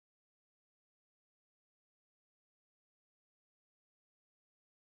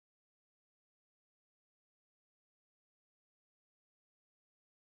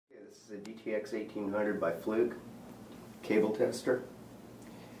This is a DTX-1800 by Fluke cable tester.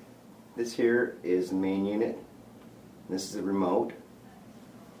 This here is the main unit. This is the remote.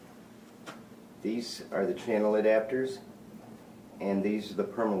 These are the channel adapters, and these are the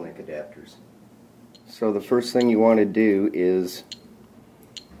Permalink adapters. So the first thing you want to do is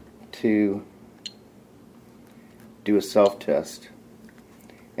to do a self-test.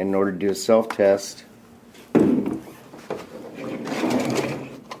 And in order to do a self-test, you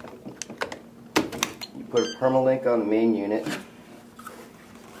put a Permalink on the main unit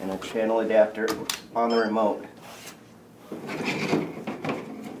and a channel adapter on the remote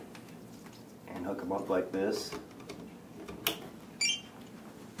and hook them up like this.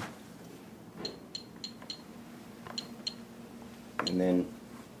 And then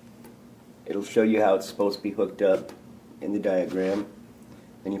it'll show you how it's supposed to be hooked up in the diagram.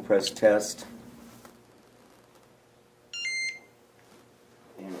 Then you press test,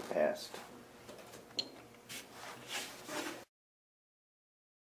 and it passed.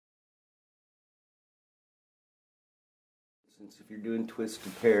 Since if you're doing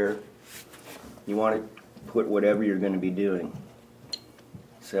twisted pair, you want to put whatever you're going to be doing.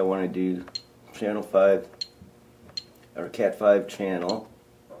 So I want to do channel 5 or Cat 5 channel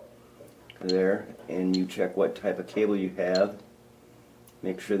there, and you check what type of cable you have.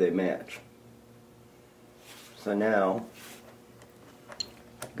 Make sure they match. So now,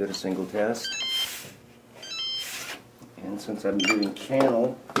 go to single test, and since I'm doing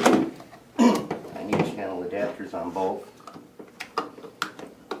channel, I need channel adapters on both.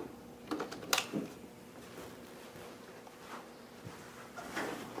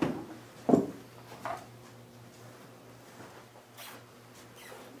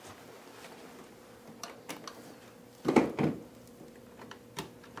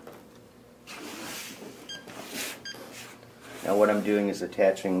 Now what I'm doing is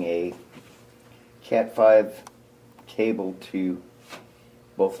attaching a Cat 5 cable to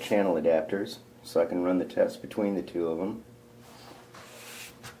both channel adapters so I can run the test between the two of them.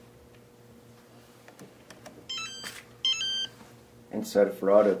 And set it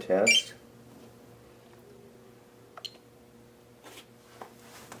for auto test.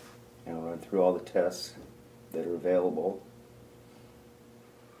 And I'll run through all the tests that are available.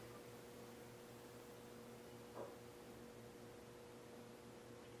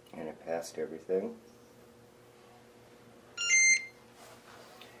 And it passed everything.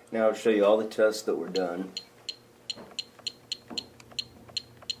 Now I'll show you all the tests that were done.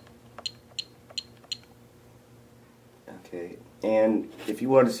 Okay, and if you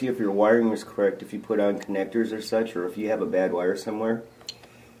want to see if your wiring was correct, if you put on connectors or such, or if you have a bad wire somewhere,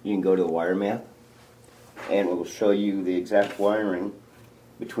 you can go to the wire map and it will show you the exact wiring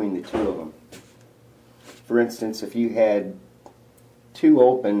between the two of them. For instance, if you had two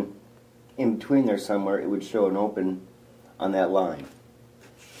open in between there somewhere, it would show an open on that line.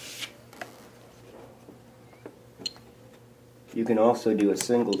 You can also do a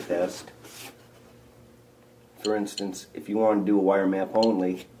single test. For instance, if you want to do a wire map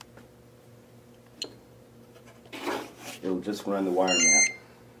only, it'll just run the wire map.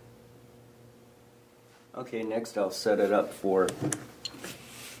 Okay, next I'll set it up for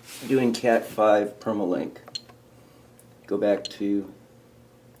doing Cat 5 Permalink. Go back to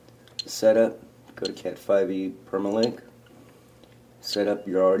Setup, go to Cat 5e Permalink, setup,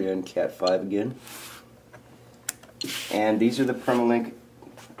 you're already on Cat 5 again. And these are the Permalink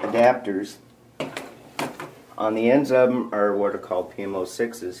adapters. On the ends of them are what are called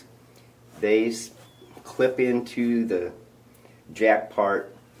PMO6s. They clip into the jack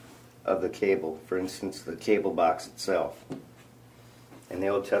part of the cable, for instance the cable box itself. And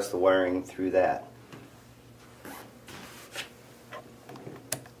they will test the wiring through that.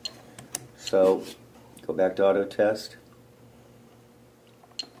 So, go back to auto test.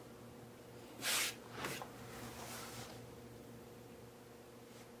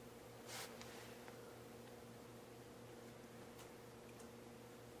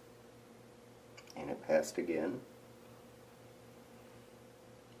 And it passed again.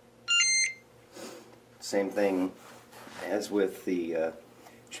 Same thing as with the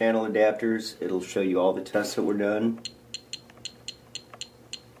channel adapters. It'll show you all the tests that were done.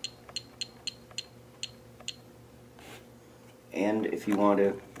 And if you want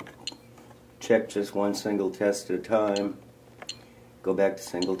to check just one single test at a time, go back to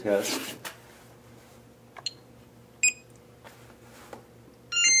single test.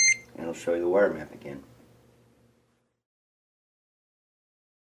 And it'll show you the wire map again.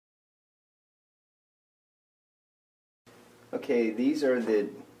 Okay, these are the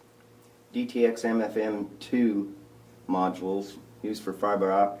DTX MFM2 modules used for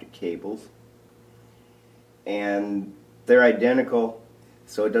fiber optic cables, and they're identical,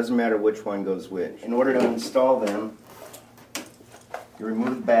 so it doesn't matter which one goes which. In order to install them, you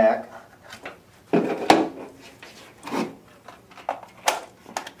remove the back,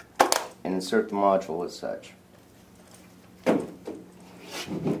 and insert the module as such.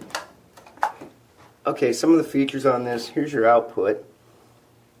 Okay, some of the features on this: here's your output,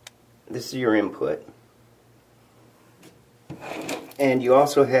 this is your input, and you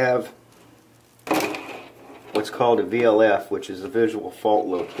also have what's called a VLF, which is a visual fault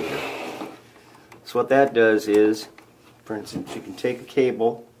locator. So what that does is, for instance, you can take a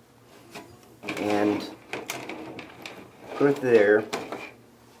cable and put it there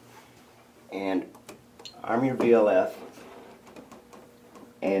and arm your VLF,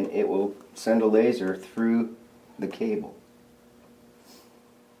 and it will send a laser through the cable.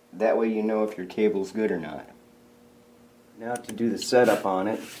 That way you know if your cable's good or not. Now to do the setup on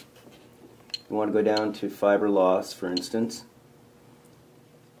it, you want to go down to fiber loss, for instance,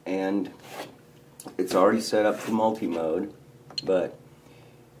 and it's already set up to multi-mode, but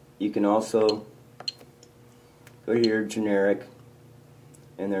you can also go here, generic,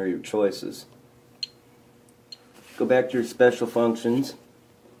 and there are your choices. Go back to your special functions,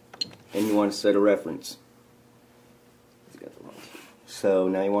 and you want to set a reference. So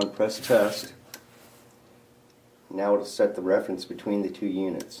now you want to press test. Now it'll set the reference between the two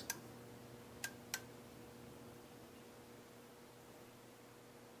units.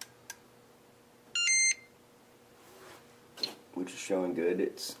 Which is showing good.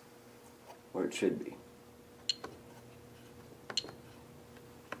 It's where it should be.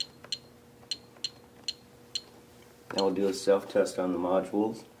 Now we'll do a self-test on the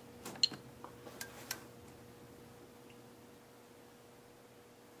modules.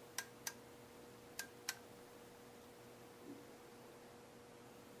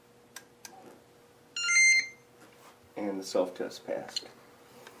 And the self-test passed.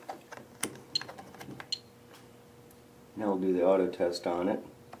 Now we'll do the auto test on it.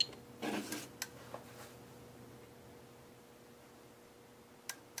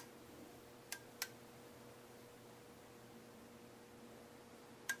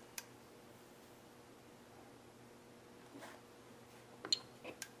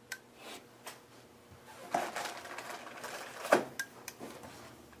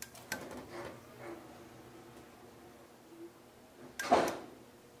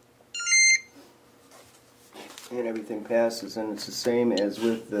 And everything passes, and it's the same as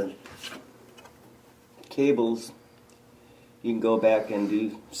with the cables. You can go back and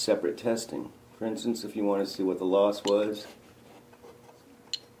do separate testing. For instance, if you want to see what the loss was,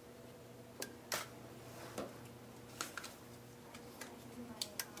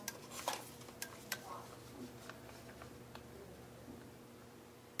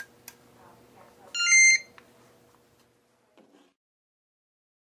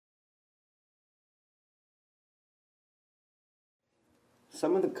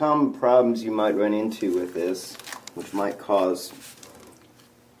 some of the common problems you might run into with this, which might cause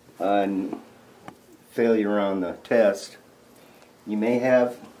a failure on the test, you may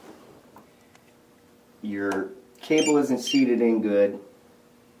have your cable isn't seated in good.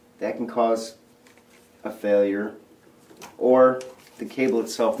 That can cause a failure, or the cable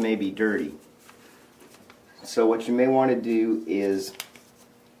itself may be dirty. So what you may want to do is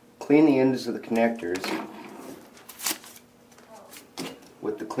clean the ends of the connectors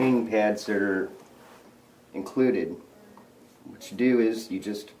with the cleaning pads that are included. What you do is you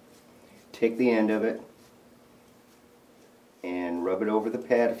just take the end of it and rub it over the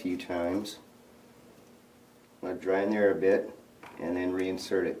pad a few times, let it dry in there a bit, and then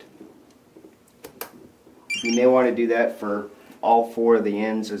reinsert it. You may want to do that for all four of the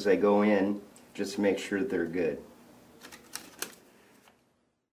ends as they go in, just to make sure that they're good.